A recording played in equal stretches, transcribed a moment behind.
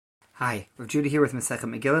Hi, Rav Judah here with Masechet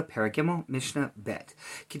Megillah, Perek Gimel, Mishnah Bet.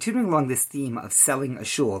 Continuing along this theme of selling a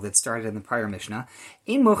shul that started in the prior Mishnah,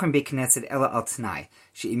 Ein mochern beit-knesset ela al t'nai,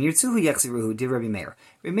 she'im yirtzuhu yachziruhu di Rabbi Meir.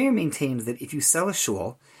 Rabbi Meir maintains that if you sell a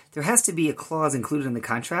shul, there has to be a clause included in the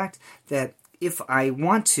contract that if I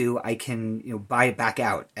want to, I can buy it back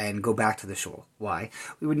out and go back to the shul. Why?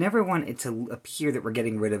 We would never want it to appear that we're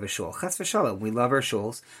getting rid of a shul. Ches v'shalom, we love our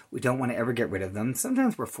shuls. We don't want to ever get rid of them.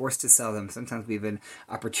 Sometimes we're forced to sell them. Sometimes we have an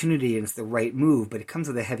opportunity and it's the right move, but it comes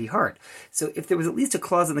with a heavy heart. So if there was at least a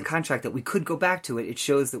clause in the contract that we could go back to it, it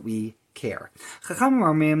shows that we care. Chachamim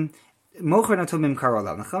armim, mocher natomim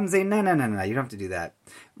karolam. Chacham say, no, you don't have to do that.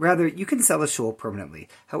 Rather, you can sell a shul permanently.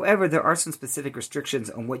 However, there are some specific restrictions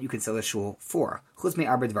on what you can sell a shul for. Chutz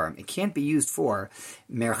me'arba dvarim. It can't be used for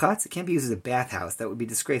merchatz. It can't be used as a bathhouse. That would be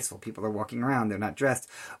disgraceful. People are walking around. They're not dressed.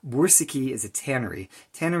 Bursiki is a tannery.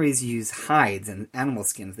 Tanneries use hides and animal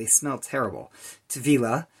skins. They smell terrible.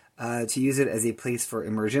 Tevila, to use it as a place for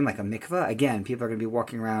immersion, like a mikveh. Again, people are going to be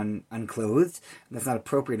walking around unclothed. And that's not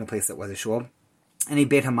appropriate in a place that was a shul. And a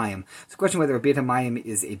Beit HaMayim. It's a question whether a Beit HaMayim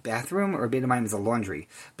is a bathroom or a Beit HaMayim is a laundry.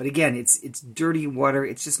 But again, it's dirty water.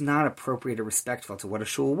 It's just not appropriate or respectful to what a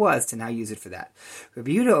shul was to now use it for that.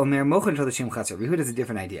 Rabbi Yehuda Omer Mochen Tol L'Shem Chatzor. Rabbi Yehuda has a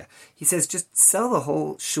different idea. He says just sell the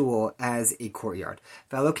whole shul as a courtyard.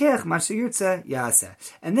 V'alokeach mashu yirtza ya'aseh.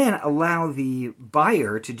 And then allow the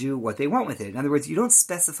buyer to do what they want with it. In other words, you don't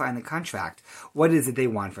specify in the contract what is it they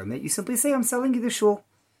want from it. You simply say, I'm selling you the shul.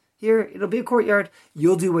 Here, it'll be a courtyard.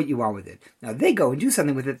 You'll do what you want with it. Now, they go and do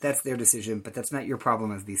something with it. That's their decision, but that's not your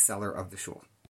problem as the seller of the shul.